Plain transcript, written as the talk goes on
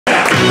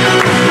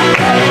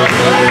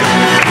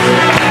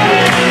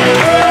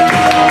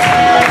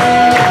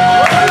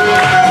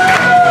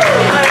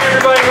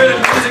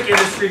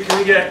Can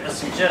we get a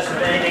suggestion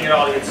of anything at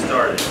all to get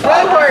started?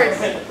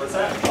 Roadwords. What's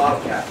that?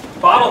 Bottle cap.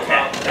 Bottle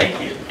cap. Thank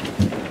you.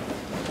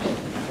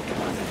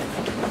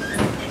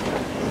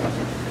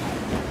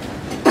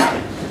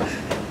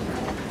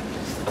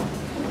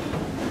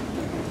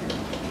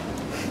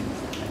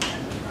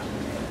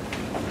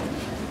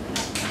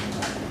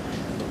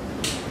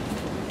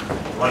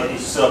 Light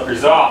these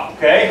suckers off,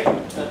 okay? Do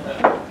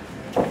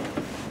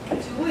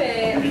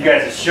it. Give you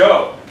guys a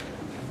show.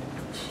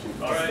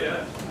 All right,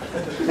 yeah.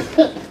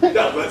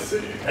 Yeah, let's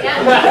see.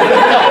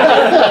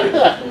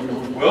 Yeah.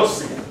 We'll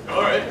see.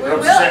 All right.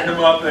 I'm setting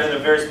them up in a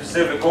very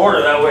specific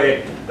order. That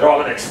way, they're all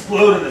going to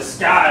explode in the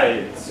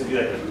sky. It's going to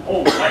be like a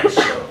whole light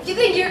show. Do you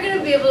think you're going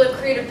to be able to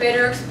create a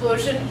better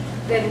explosion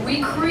than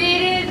we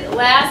created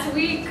last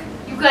week?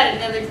 You've got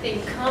another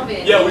thing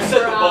coming. Yeah, we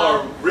set the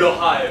bar real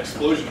high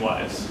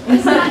explosion-wise.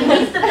 He's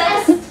the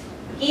best.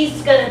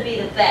 He's gonna be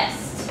the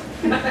best.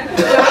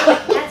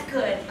 That's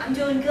good. I'm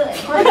doing good.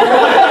 I'm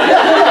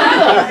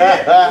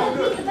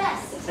gonna be the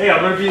best. Hey,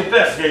 I'm going to be the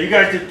best. Yeah, you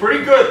guys did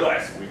pretty good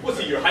last week. Was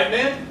he your hype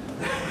man?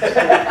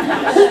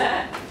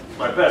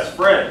 My best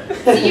friend.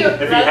 So you're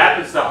If he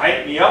happens to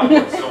hype me up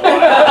once in a while,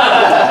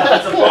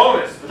 that's a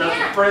bonus. But that's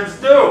what friends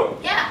do.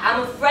 Yeah,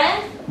 I'm a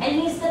friend, and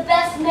he's the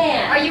best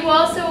man. Are you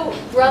also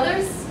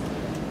brothers?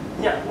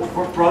 Yeah,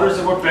 we're brothers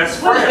and we're best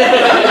friends.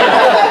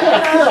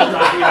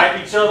 Sometimes we hype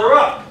each other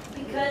up.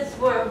 Because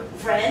we're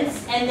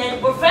friends, and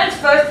then we're friends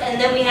first, and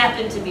then we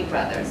happen to be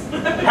brothers.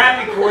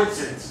 Happy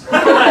coincidence.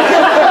 God's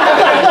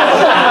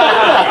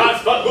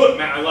fuck. Look,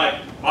 man,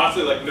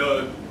 honestly,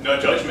 no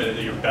judgment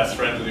that you're best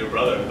friends with your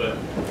brother, but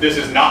this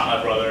is not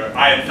my brother.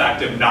 I, in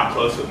fact, am not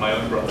close with my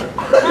own brother.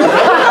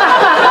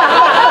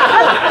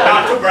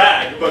 Not to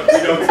brag, but we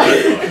don't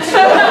speak much.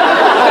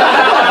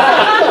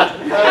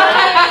 I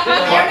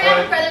don't have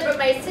a brother, but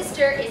my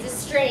sister is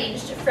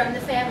estranged from the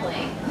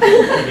family.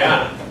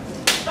 Yeah.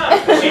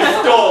 She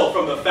stole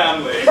from the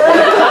family.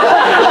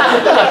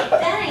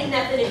 That ain't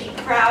nothing to be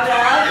proud of.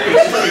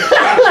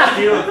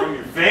 Stealing from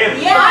your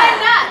family. Yeah. I'm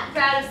not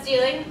proud of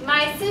stealing.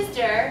 My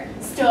sister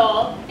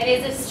stole and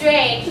is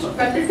estranged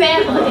from the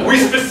family. We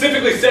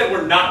specifically said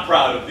we're not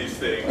proud of these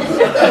things.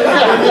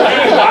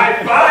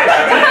 High five.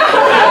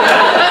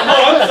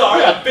 Oh, I'm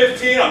sorry. I'm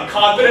 15. I'm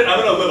confident. I'm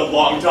gonna live a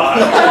long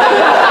time.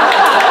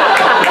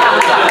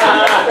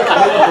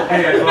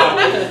 Hey, I thought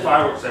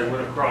fireworks I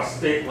went across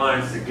state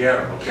lines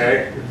together,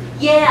 okay?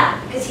 Yeah,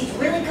 because he's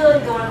really good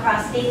at going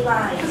across state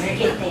lines to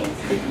get things,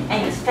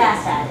 and he's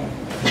fast at it.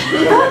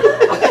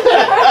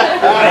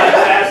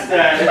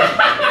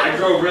 I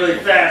drove really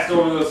fast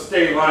over those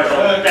state lines.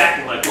 I was back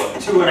in like, what,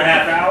 2.5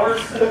 hours?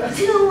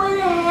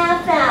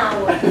 2.5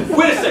 hours.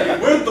 Wait a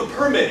second. We're at the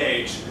permit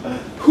age.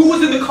 Who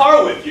was in the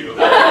car with you?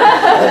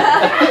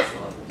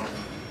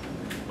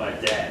 My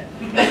dad.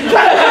 Wow.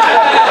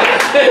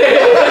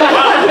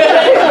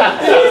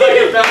 Sounds like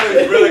your family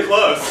is really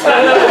close.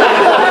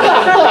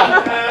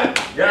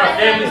 Yeah, our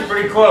family's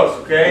pretty close,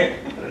 okay?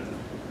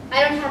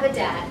 I don't have a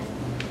dad.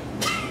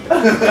 I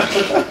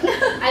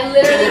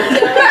literally don't.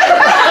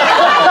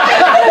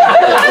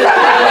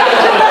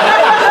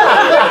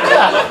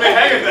 Let me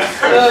hang it there.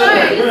 Sorry,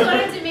 I just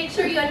wanted to make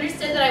sure you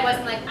understood that I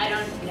wasn't like, I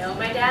don't know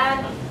my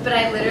dad, but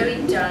I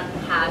literally don't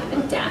have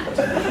a dad.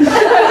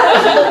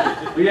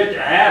 We have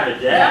to have a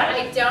No, dad.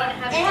 I don't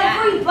have a dad.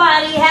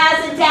 Everybody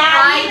has a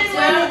dad, I even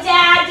when don't. the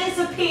dad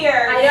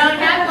disappears. I don't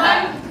have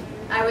one.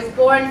 I was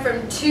born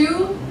from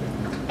 2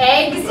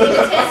 eggs in a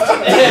test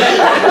tube.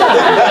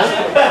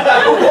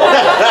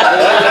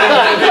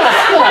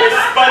 You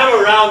spun him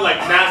around like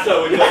NASA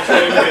when you're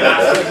training with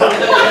NASA.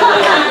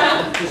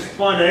 Just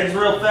spun eggs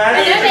real And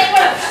fast. then they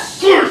went,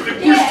 You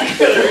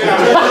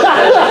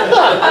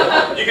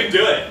can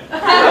do it.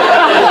 You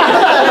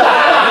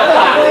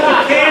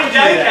can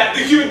do that.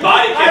 The human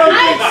body I can't don't do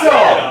think that. so.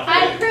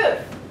 I'm proof.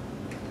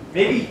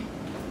 Maybe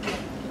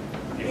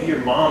your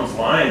mom's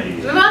lying to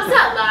you. My mom's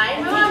not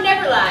lying. My mom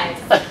never lies.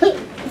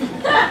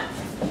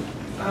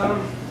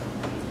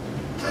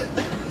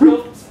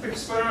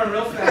 Spun around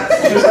real fast.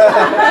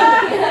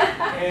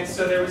 And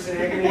so there was an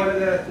egg in one of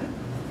the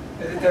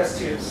test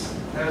tubes.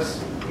 That was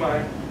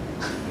mine.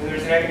 And there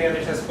was an egg in the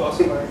other test tube,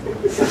 also mine.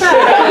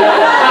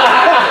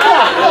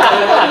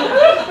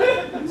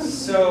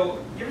 So,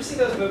 you ever see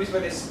those movies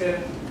where they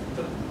spin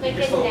the Like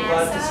beakers in full of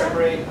blood to NASA?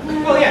 separate?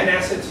 Well, yeah,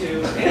 NASA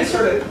too. Any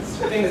sort of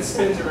thing that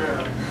spins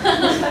around.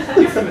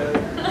 You're familiar.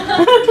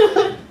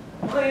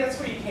 Well, yeah, that's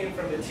where you came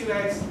from. The 2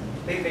 eggs,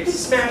 they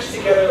smashed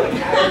together like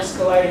atoms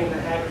colliding in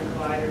the Hadron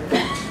Collider. They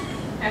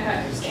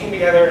just came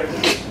together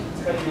and it's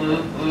how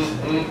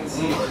you can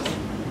see it.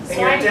 And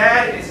your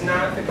dad is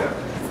not the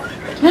governor.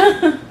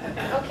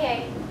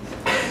 Okay.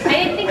 I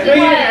didn't think I he know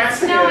you didn't was.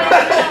 ask me No, that.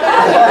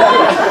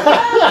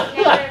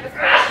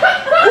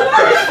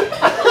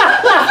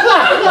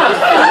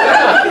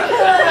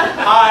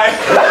 Hi.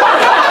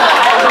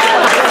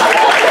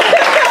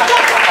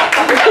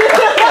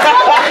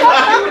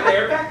 You were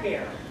there, back me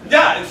up.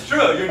 Yeah, it's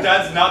true. Your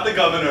dad's not the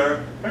governor.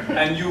 older,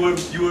 and you were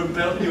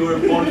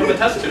born from a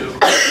test tube.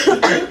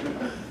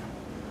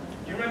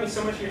 You remind me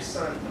so much of your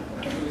son.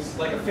 He was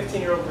like a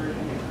 15-year-old version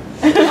of you.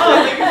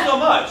 Oh, thank you so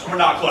much. We're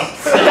not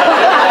close.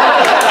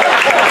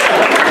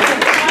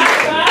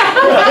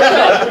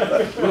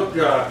 Look,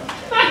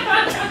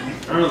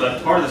 I don't know,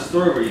 that part of the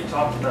story where you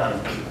talked about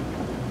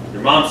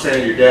your mom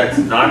saying your dad's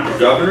not the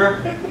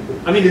governor.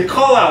 I mean, to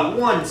call out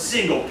one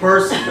single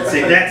person and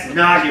say that's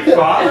not your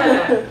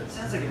father,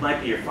 sounds like it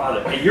might be your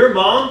father. And your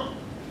mom,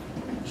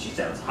 she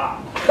sounds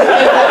hot.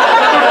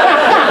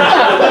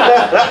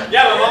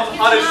 Yeah, my mom's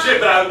hot as shit,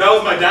 but that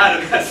was my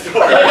dad in that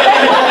story.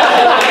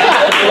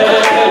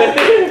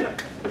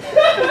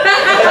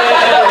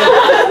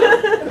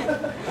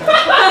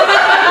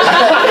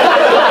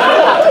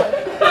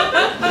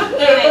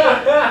 Anyway,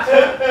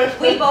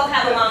 we both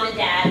have a mom and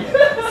dad,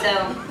 so.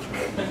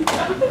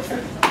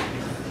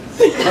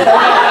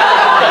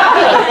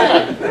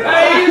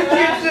 Hey, you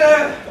kids,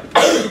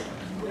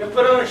 gonna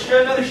put on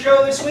another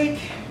show this week?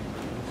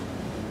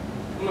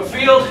 On the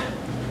field?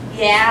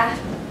 Yeah,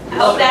 I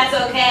hope that's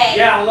okay.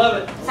 Yeah, I love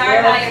it. Sorry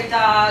about your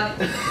dog.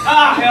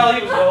 Ah, hell,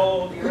 he was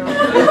old, you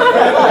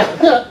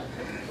know.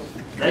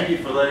 Thank you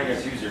for letting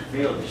us use your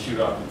field to shoot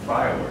off the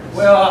fireworks.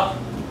 Well,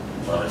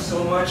 love it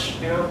so much,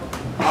 you know.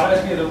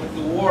 Reminds me of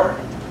the war.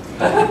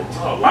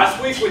 Oh, last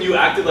week when you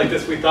acted like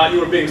this, we thought you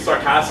were being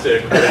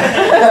sarcastic.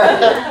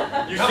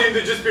 You seem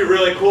to just be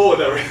really cool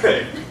with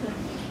everything.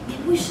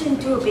 Maybe we shouldn't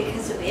do it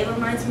because it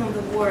reminds him of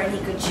the war and he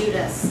could shoot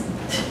us.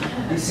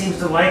 He seems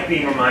to like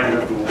being reminded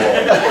of the war.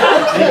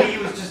 Maybe he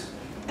was just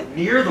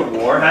near the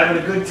war having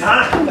a good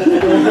time.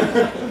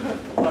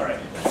 Alright,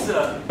 let's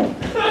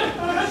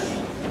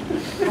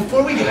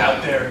before we get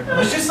out there,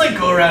 let's just like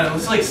go around and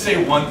let's like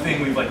say one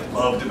thing we've like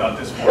loved about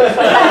this war. This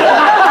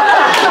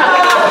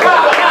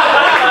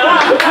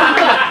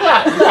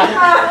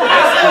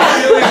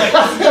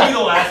is gonna be the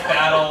last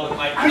battle, and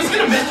like, I'm just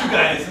gonna miss you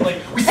guys, and like,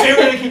 we say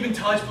we're gonna keep in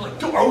touch, but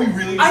like, are we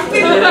really? I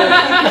think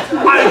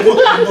I would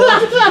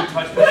love to keep in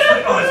touch, but it's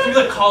like, oh, it's gonna be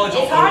like college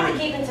all It's over. hard to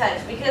keep in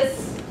touch because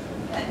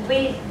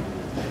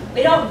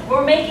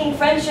we're making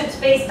friendships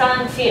based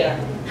on fear.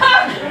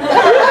 Well,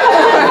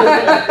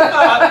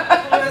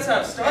 that's how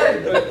it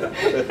started, but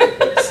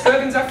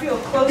Scuggins, I feel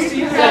close to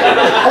you. I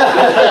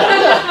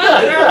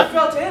never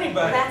felt to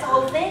anybody. That's the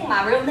whole thing.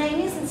 My real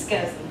name isn't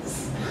Scuggins.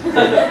 Your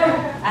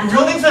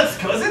real name's not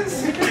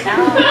Cousins? No,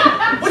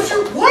 What's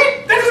your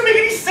what? That doesn't make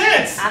any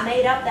sense. I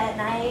made up that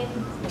name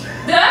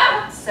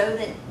so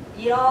that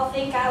you all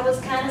think I was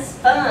kind of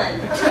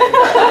fun. I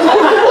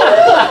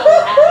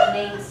have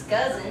the name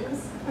Scuggins.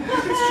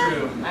 It's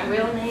true. My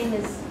real name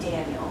is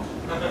Daniel.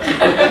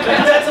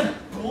 That's a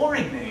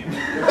boring name. I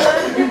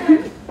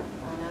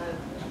know.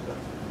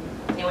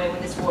 Anyway,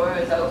 when this war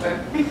is over,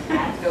 I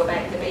have to go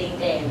back to being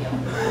Daniel.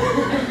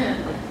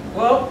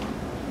 Well,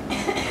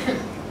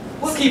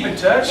 we'll keep in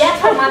touch. Yeah,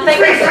 that's my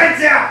Three favorite.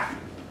 friends out!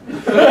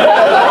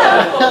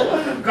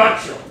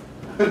 Gotcha.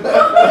 But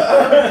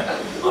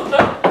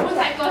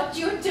I got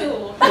you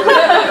too.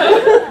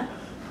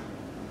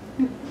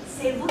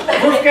 Say, look.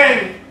 Wolfgang,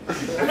 I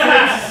feel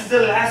like this is the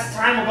last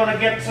time we're gonna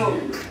get to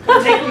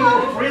take you a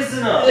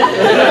prisoner. I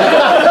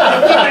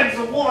feel like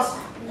the war's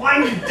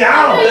winding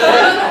down.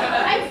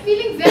 I'm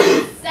feeling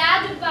very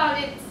sad about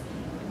it.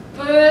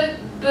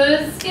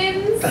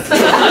 Buskins?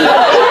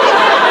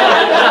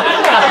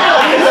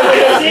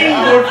 Sing,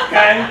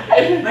 Wolfgang.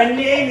 My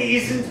name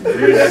isn't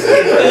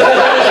Brüskin.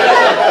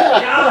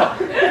 Yeah.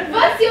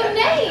 What's your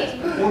name?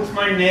 What's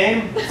my name?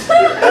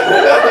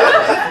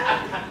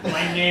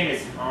 My name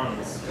is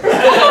Hans.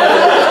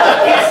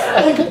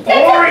 It's a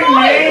boring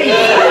name.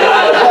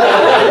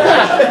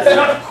 It's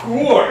not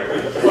cool.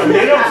 But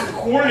they don't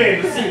cool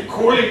name. It's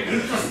cool and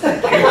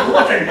interesting.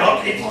 What are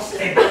not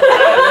interesting? It's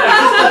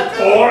just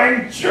a boring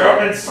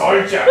German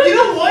soldier. You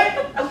know what?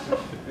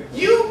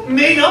 You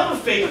made up a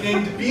fake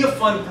name to be a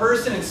fun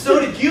person, and so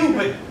did you,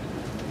 but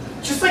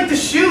just like the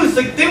shoes,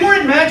 like they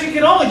weren't magic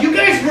at all. You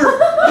guys were.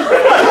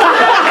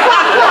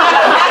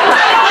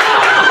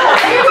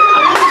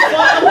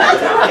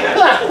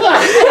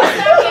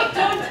 I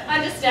don't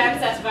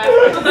understand that one.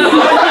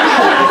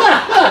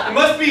 It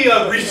must be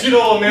a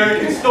regional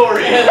American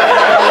story.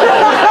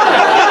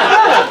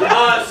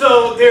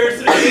 So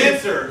there's a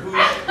dancer who.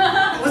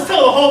 Let's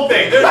tell the whole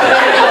thing. There's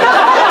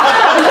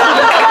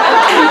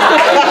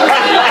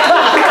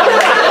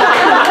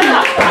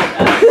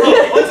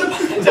once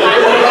upon a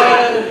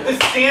time, this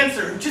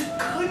dancer who just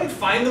couldn't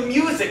find the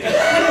music and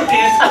couldn't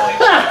dance.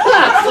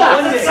 So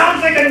one It day,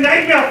 sounds like a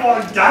nightmare for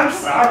a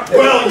dancer.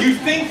 well, you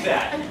think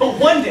that, but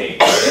one day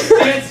this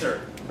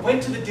dancer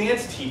went to the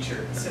dance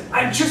teacher and said,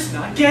 "I'm just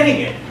not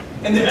getting it."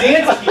 And the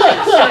dance teacher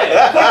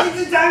said, What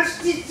did the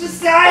dance teacher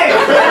say? "If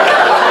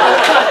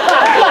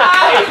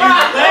you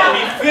let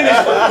me finish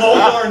the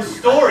bullhorn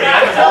story, I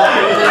tell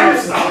you, I'm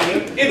sorry.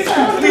 it's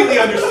completely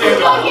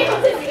understandable."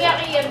 Scuggins is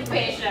very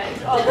impatient.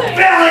 Okay.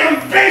 Very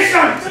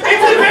impatient.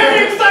 It's a very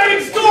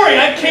exciting story.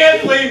 I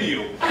can't blame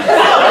you.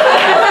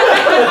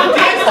 The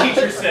dance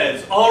teacher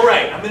says, "All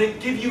right, I'm going to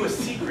give you a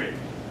secret.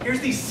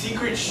 Here's these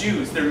secret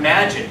shoes. They're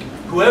magic.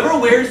 Whoever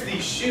wears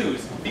these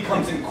shoes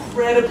becomes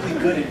incredibly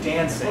good at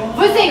dancing.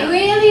 Was it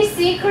really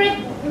secret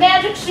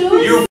magic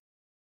shoes? You're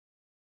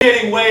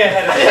getting way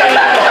ahead of me.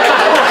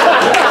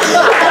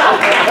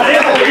 They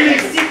have really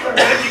secret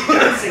magic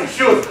dancing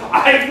shoes.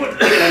 I would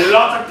get a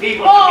lot of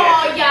people to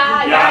Oh, get.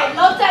 yeah, I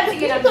love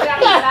dancing and I'm very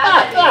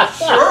bad at it.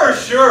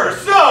 Sure.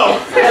 So,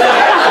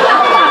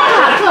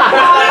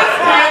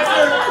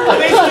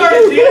 they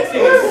started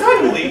dancing and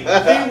suddenly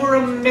they were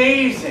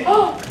amazing.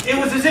 It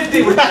was as if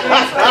they were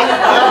transformed.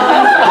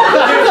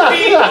 Their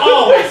feet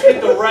always hit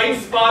the right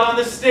spot on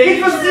the stage.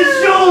 It was the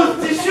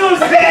shoes,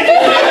 magic.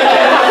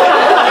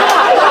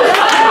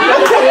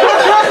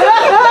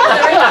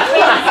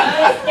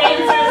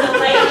 Dancer's a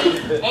lady,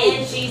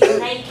 and she's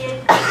naked.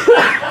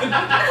 The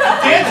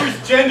dancer's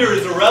gender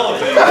is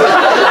irrelevant.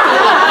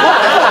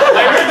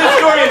 I heard this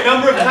story a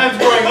number of times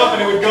growing up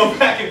and it would go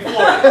back and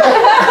forth.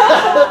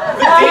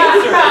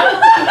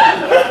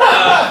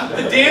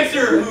 The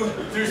dancer who,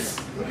 there's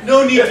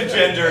no need to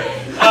gender.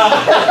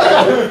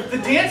 The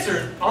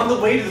dancer, on the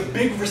way to the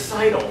big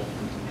recital,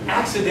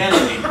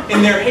 accidentally,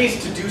 in their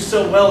haste to do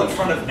so well in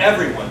front of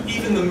everyone,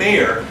 even the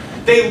mayor,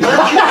 they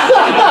left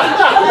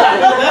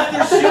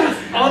their shoes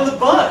on the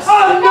bus.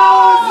 Oh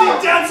no,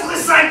 the dance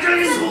recital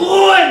is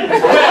ruined!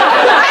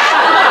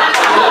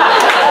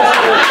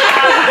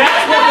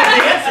 That's what the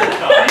dancer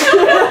thought.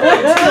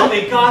 Until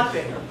they got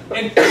there.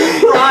 And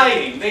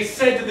crying, they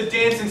said to the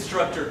dance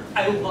instructor,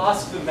 I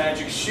lost the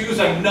magic shoes,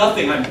 I'm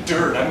nothing, I'm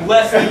dirt, I'm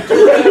less than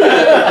dirt.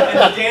 And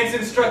the dance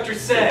instructor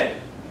said,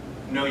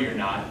 no you're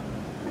not.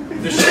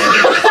 The shoes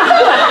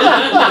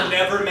are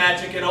never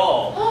magic at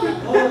all.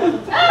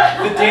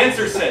 The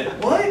dancer said,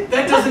 what?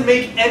 That doesn't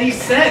make any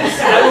sense.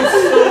 I was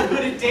so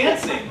good at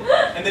dancing.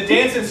 And the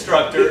dance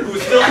instructor, who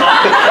was still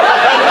talking,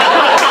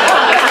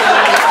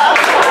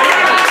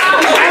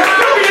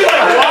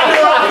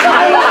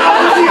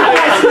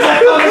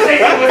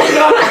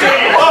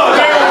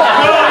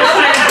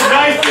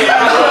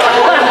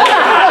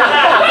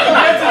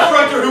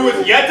 who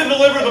was yet to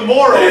deliver the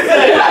moral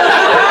said,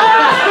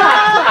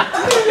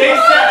 they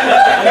said,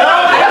 no,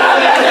 they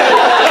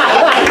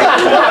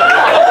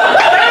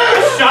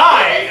were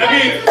shy. I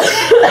mean,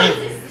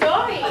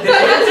 the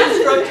dance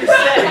instructor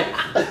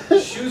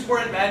said shoes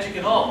weren't magic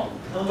at all.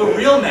 The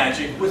real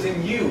magic was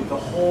in you the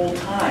whole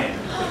time.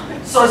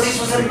 So this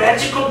was a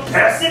magical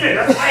person and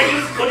that's why he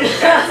was good at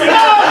dancing?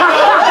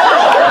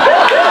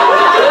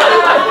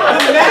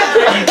 The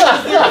magic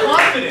was their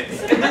confidence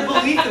and their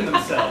belief in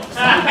themselves.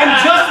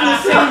 And just in the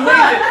same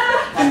way that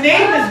the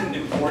name isn't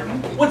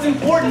important, what's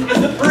important is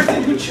the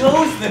person who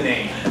chose the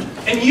name.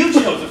 And you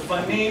chose a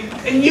fun name,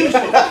 and you chose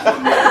a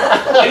fun name.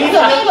 And even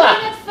though,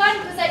 That's fun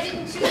because I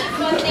didn't choose a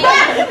fun name.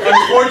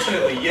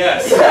 unfortunately,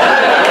 yes.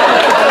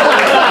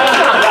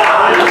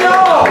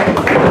 No!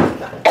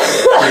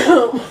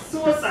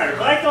 Suicide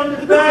right on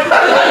the back!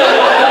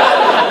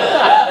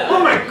 Oh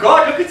my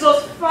god, look at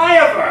those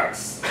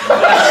fireworks! I'm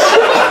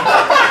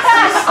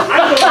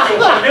going to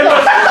remember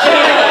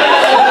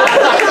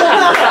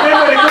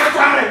the good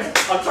times.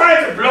 I'll try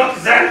to block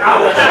that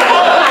out.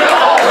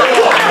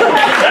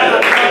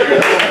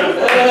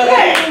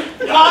 Hey,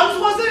 Tom's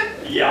was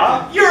it?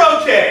 Yeah? You're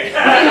okay.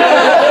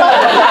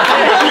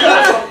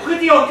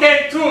 Pretty okay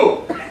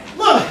too.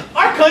 Look,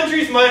 our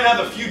countries might have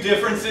a few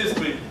differences,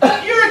 but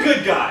you're a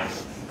good guy.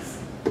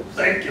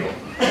 Thank you.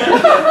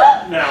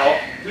 Now,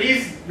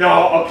 please,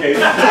 no, okay.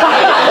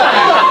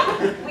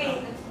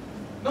 Wait.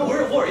 No,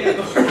 we're at war, yeah.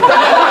 Go for it.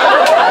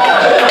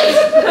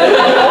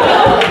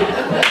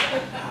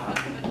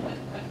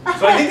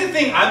 So I think the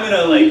thing I'm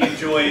gonna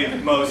enjoy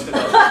most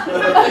about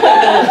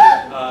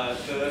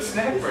the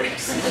snack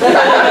breaks.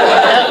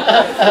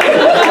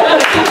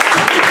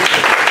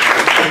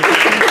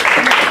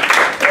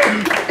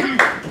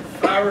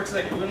 Fireworks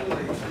like you wouldn't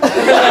believe.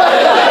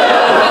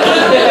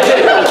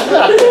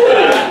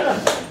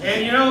 And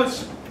you know,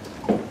 it's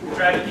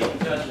try to keep in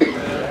touch with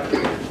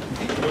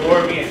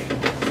me and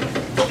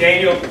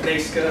Daniel,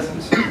 Dave's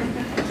cousins.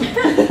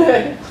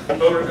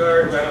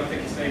 Beauregard, I don't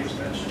think his name was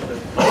mentioned, but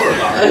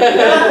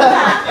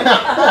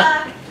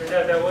turned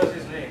out that was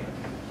his name.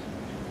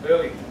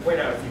 Well, he went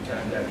out a few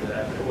times after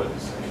that, but it wasn't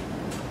the same.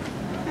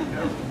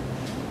 No,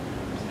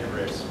 it never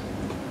is.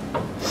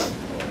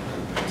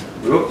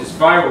 We hope these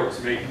fireworks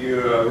make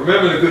you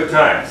remember the good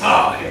times.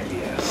 Oh, heck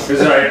yeah.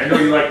 Because I know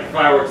you like the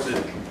fireworks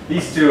that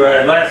these two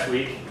had last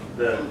week.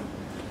 The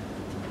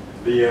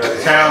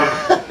town,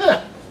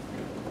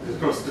 the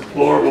most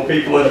deplorable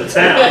people in the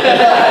town.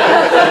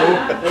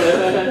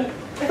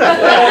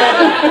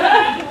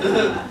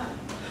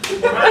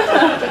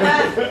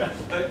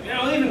 But, you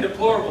know, even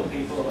deplorable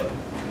people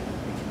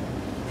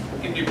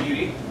can do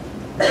beauty.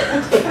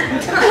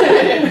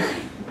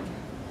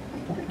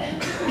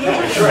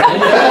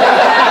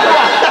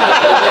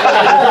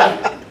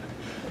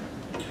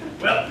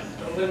 Well,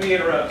 don't let me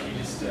interrupt. You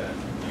just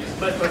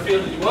let my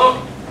field as you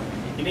want.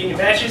 You need any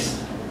matches?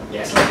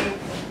 Gasoline?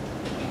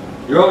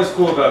 You're always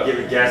cool about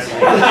giving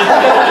gasoline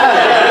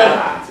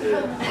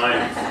to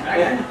minors.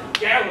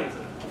 Gallons.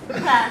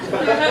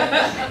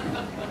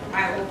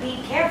 Alright, well be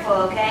careful,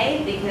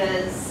 okay?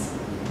 Because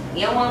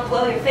You don't want to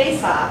blow your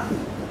face off.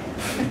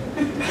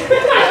 You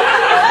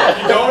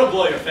don't want to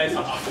blow your face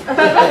off.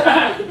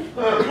 I'm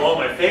gonna blow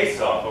my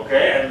face off,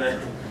 okay? And then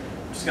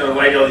I'm just gonna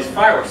light all these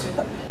fireworks. Did I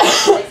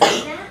say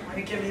that? Why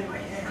did you give me my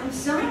hand? I'm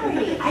sorry.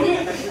 I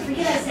didn't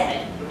forget I said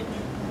it.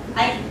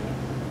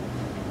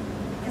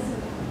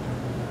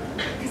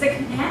 Because I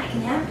couldn't have. It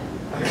can happen.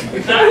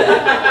 It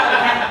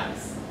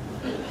happens.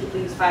 People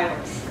use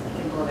fireworks.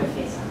 They can blow their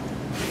face off.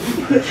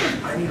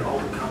 I need all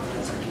the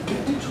confidence I can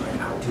get to try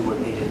and outdo what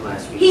they did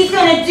last week. He's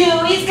gonna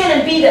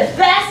be the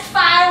best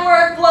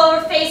firework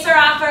blower facer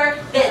offer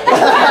that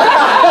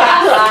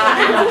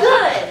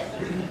good.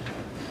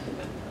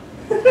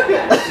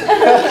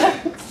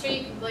 Sure,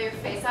 you can blow your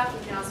face off, you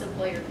can also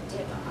blow your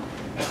dick off.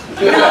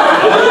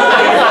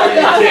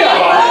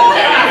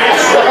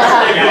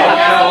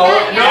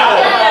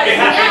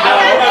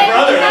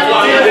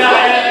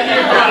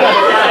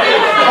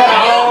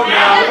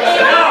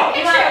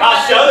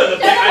 I'll show them the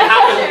thing. I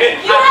have to it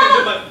happens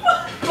in my.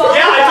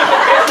 Yeah, I took a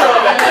picture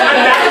of it.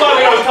 And that's why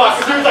we always talk.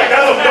 Because he was like,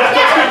 that's a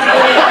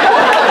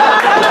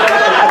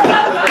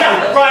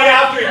yeah, right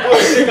after he blew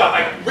his dick off,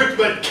 I whipped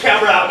the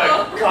camera out and I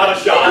caught a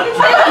shot. I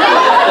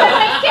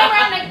came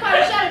around and I caught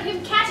a shot of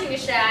him catching a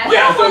shot. We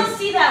don't want to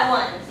see that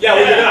one. Yeah,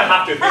 well, you're gonna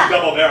have to. It's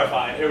double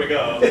verified. Here we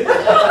go.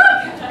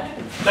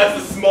 That's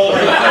the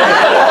smoldering.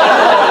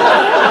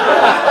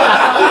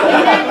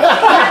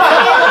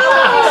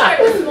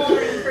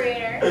 Smoldering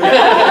crater.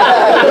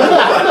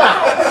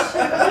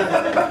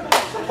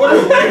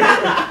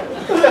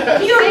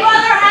 Your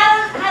brother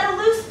had a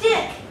loose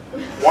dick.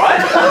 What?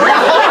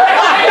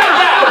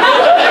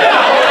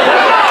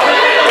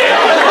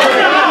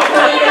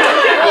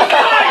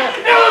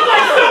 It was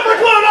like super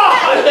glued on!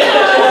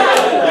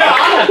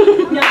 Yeah.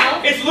 No.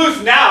 It's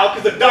loose now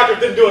because the doctor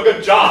didn't do a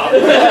good job.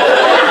 Before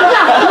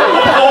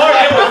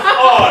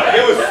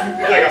it was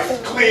like a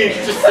clean,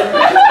 just it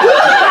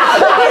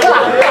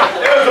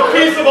was a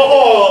piece of a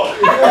hole.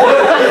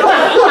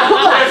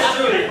 That's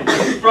true.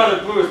 His brother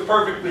blew his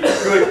perfectly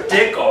good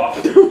dick off.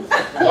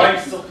 Why are you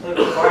still playing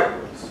with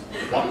fireworks?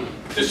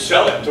 Just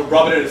show him to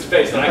rub it in his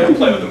face, and I can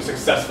play with him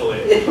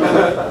successfully.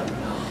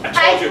 I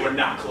told you we're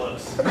not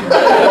close. Right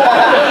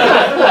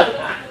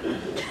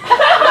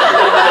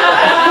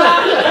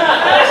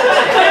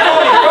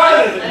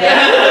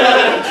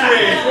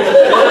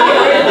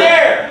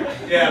there.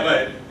 Yeah,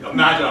 but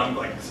imagine I'm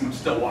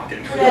still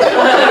walking. Blow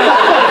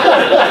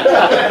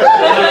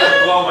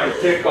my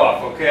dick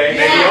off, okay?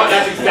 Maybe you know what?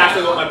 That's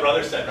exactly what my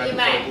brother said right You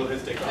before he might. blew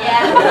his dick off.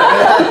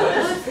 Yeah.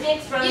 Loose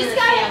dicks run You in just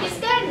the gotta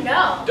family.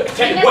 know.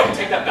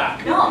 Take that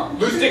back. No.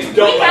 Loose dicks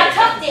don't We got like.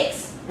 tough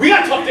dicks. We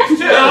got tough dicks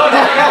too. No,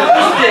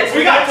 loose dicks.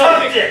 We got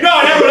tough dicks. No,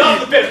 and everyone else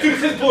in the bed, as soon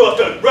as his blew up,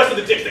 the rest of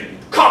the dicks, they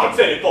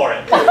compensated for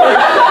it.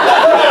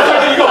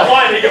 You go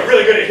blind and you get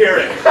really good at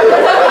hearing.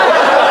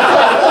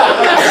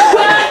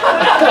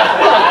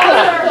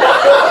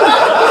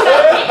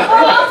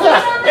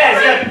 Yeah,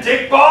 he's got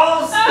dick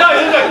balls?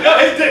 No,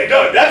 his dick,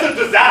 no, that's a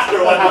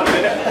disaster what happened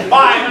in there.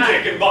 My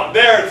dick and ball,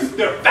 they're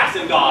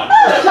fastened on. I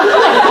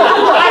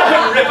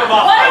couldn't rip them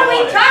off. What are we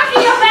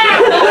talking about?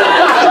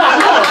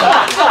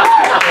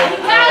 You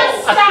gotta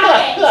stop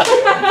it.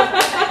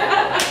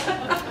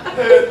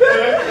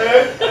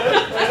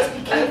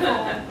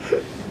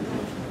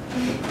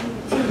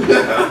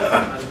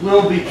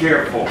 We'll be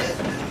careful.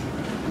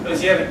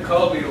 Because you haven't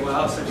called me in a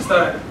while, so I just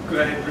thought I'd go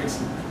ahead and bring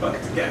some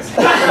buckets of gas.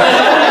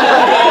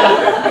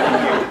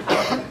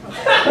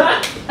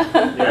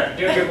 Yeah.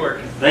 Doing good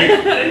work.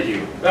 Thank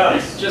you. Well,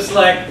 it's just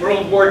like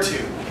World War II.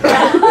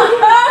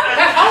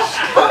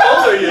 How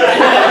old are you?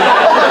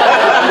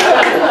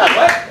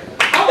 What?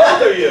 How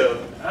old are you?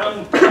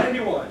 I'm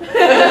 91.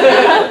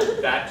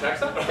 That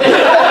checks out.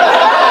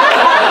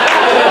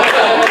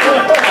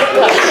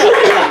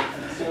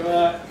 So,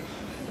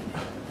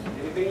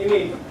 anything you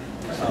need.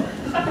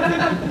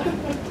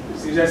 As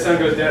soon as that sun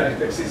goes down, I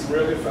expect to see some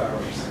real good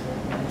fireworks.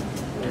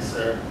 Yes,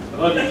 sir. I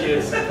love you,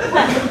 kids.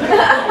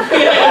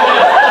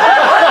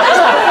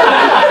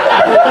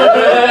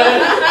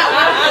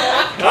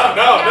 No.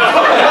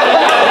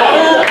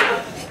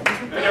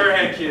 I never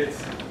had kids.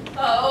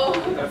 Oh.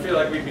 I feel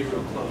like we'd be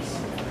real close.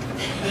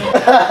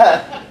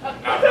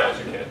 I'm not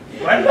your kid.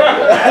 What?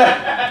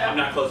 I'm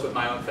not close with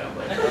my own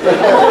family. I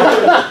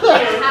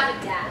don't have a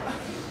dad.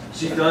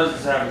 She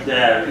does have a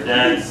dad. Her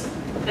dad's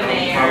The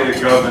mayor. probably the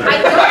governor. I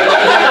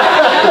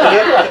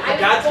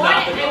That's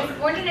not the was governor.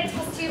 born in a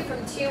test tube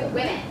from 2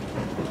 women.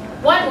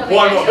 One woman.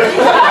 One actually.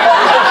 woman.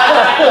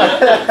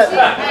 2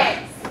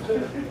 eggs.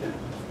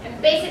 I'm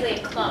basically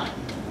a clone.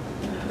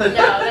 No,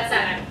 that's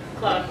not how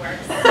clone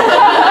works.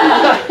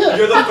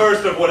 You're the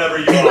first of whatever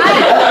you are.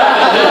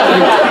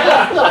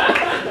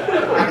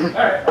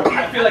 Alright,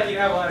 I feel like you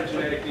have a lot of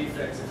genetic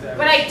defects, if that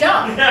But I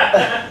don't.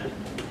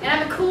 And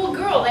I'm a cool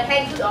girl that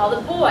hangs with all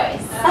the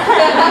boys.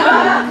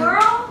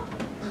 Girl?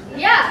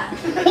 Yeah.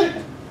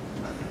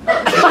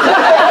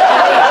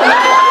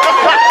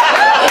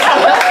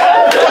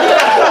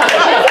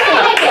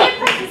 I can't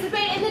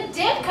participate in the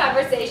dick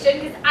conversation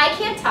because I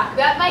can't talk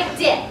about my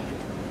dick.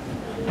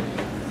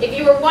 If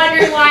you were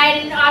wondering why I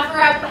didn't offer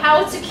up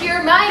how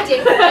secure my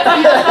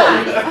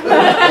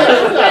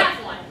That's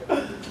one.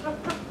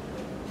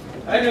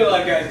 I knew a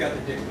lot of guys got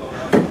their dicks blown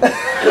off.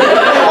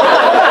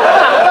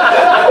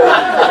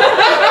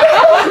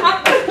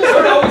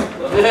 Don't always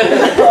blow.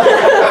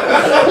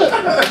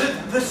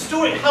 The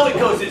story, how it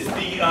goes is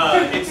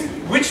it's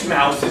which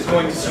mouse is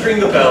going to string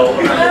the bell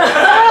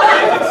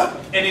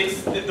and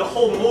it's the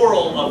whole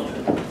moral of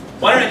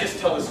why don't I just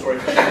tell the story?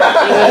 So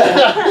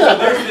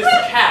there's this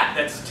cat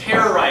that's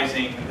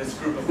terrorizing this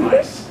group of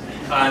mice.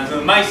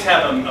 The mice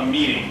have a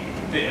meeting.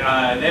 They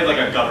have like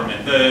a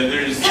government.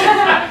 There's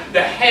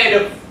the head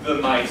of the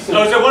mice.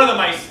 Oh, so one of the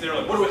mice, they're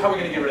like, how are we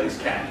going to get rid of this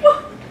cat?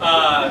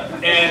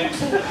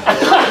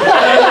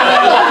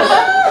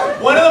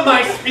 One of the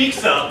mice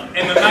speaks up,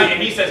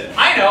 and he says,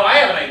 I know, I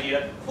have an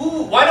idea.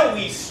 Why don't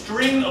we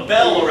string a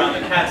bell around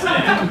the cat's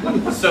neck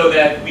so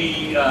that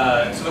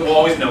we'll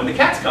always know when the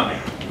cat's coming?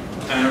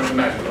 And I was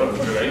imagining, oh,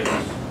 that's a great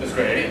idea. That's a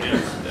great idea.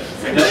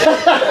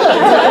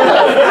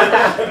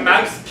 The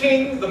mouse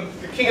king, the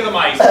king of the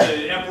mice,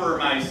 the emperor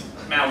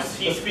mouse,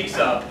 he speaks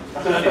up,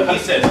 and he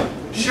says,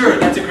 sure,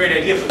 that's a great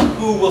idea, but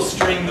who will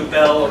string the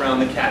bell around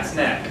the cat's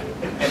neck?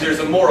 And there's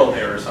a moral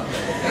there or something.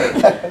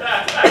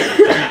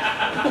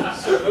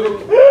 So who?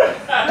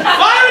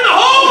 Fire in the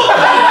hole!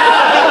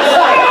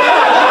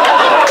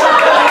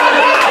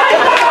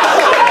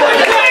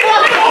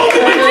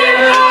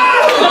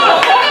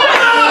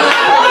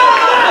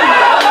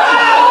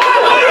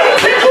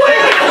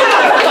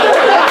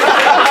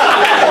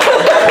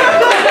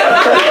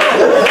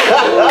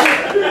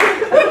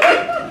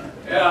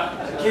 I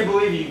can't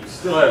believe you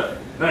still have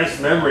nice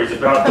memories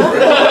about the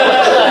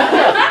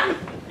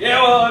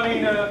Yeah, well, I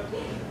mean,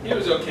 he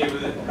was okay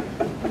with it.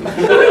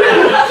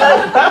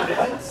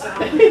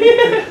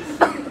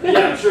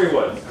 Yeah, I'm sure he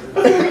was.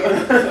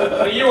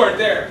 But you weren't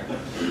there.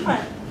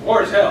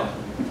 War as hell.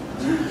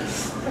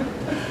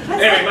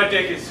 Anyway, my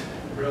dick is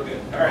real good.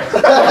 All right.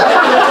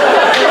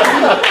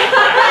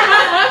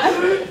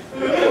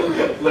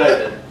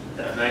 Glad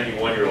that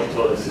 91-year-old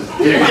told us his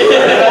dick.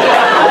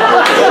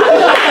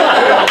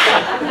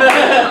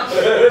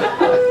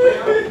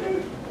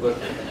 Look,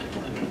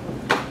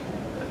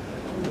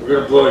 we're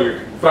gonna blow your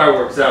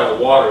fireworks out of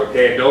the water,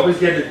 okay? Nobody's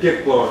getting their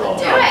dick blown off.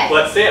 Do it.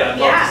 Let's see it. I'd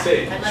love to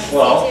see. I'd like to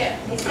Well, see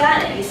it too. He's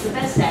got it. He's the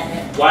best at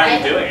it. Why are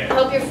you doing I it?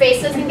 hope your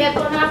face doesn't get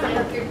blown off, and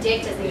I hope your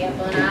dick doesn't get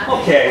blown off.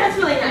 Okay. That's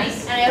really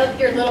nice. And I hope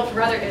your little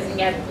brother doesn't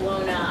get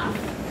blown off.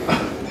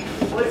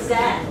 What's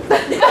that?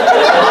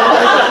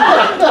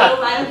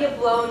 Oh, I don't get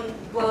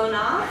blown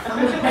off?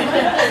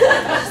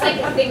 It's just like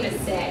a thing to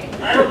say.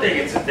 I don't think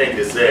it's a thing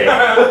to say.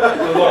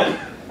 Look,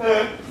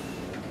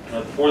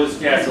 pour this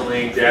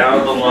gasoline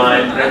down the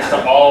line next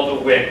to all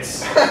the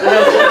wicks.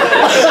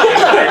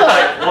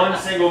 Like one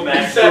single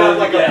match. Set up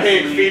like a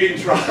pig feeding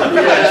truck.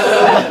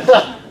 Yes.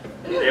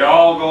 They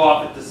all go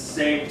off at the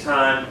same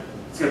time.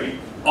 It's gonna be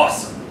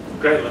awesome.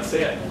 Great, let's see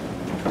it.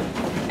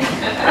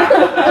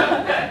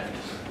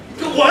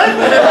 What?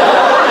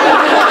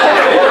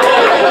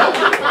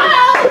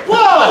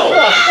 Well,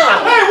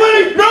 Whoa! Hey,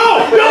 wait!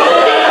 No! No!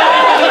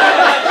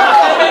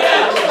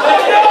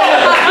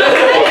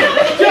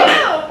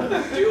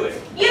 Do it.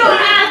 You don't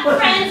have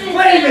friends and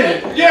Wait a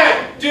minute!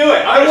 Yeah, do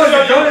it. I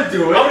wasn't gonna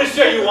do it. I'm gonna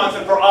show you once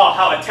and for all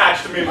how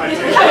attached to me my dick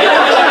is.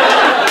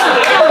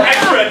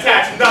 Extra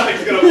attached,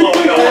 nothing's gonna blow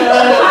it up.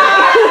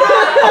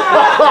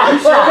 You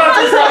sure about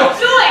this?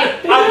 Do it!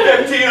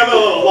 I'm 15, I'm a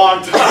little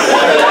long time.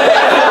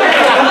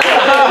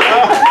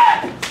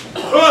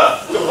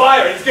 The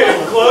fire, it's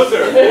getting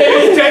closer.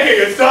 It's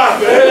taking its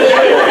time.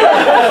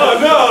 Oh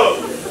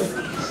no!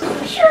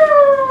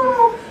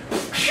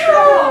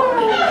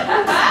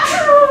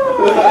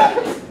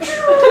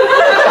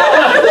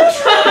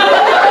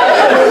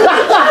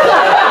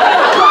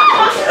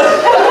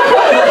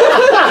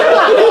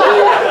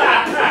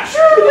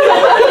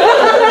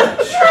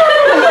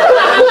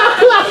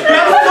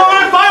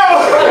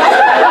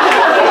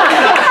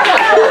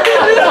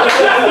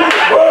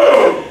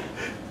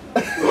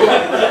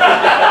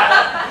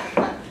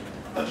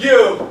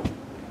 You!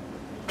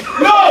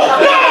 No!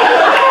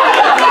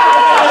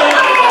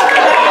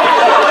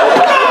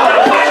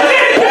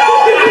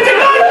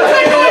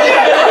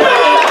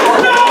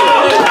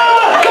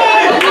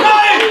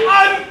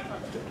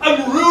 I'm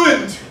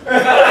ruined! So,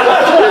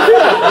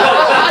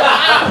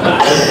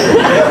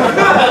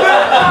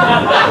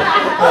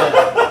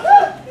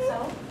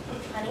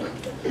 honey,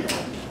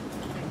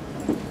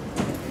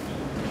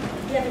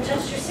 you haven't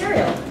touched your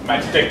cereal. My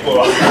dick blew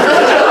up.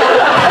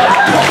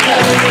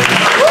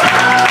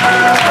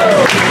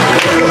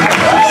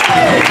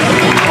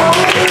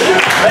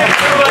 Thanks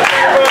so much,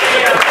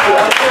 everybody.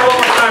 Let's do it one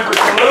more time for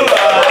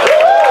Tallulah.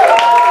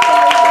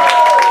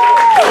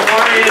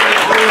 Marion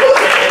and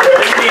Bruce and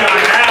Lindy on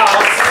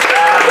house.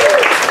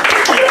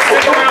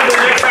 Stick around for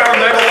the next hour of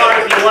Megalog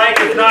if you like.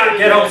 If not,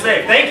 get home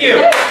safe. Thank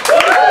you.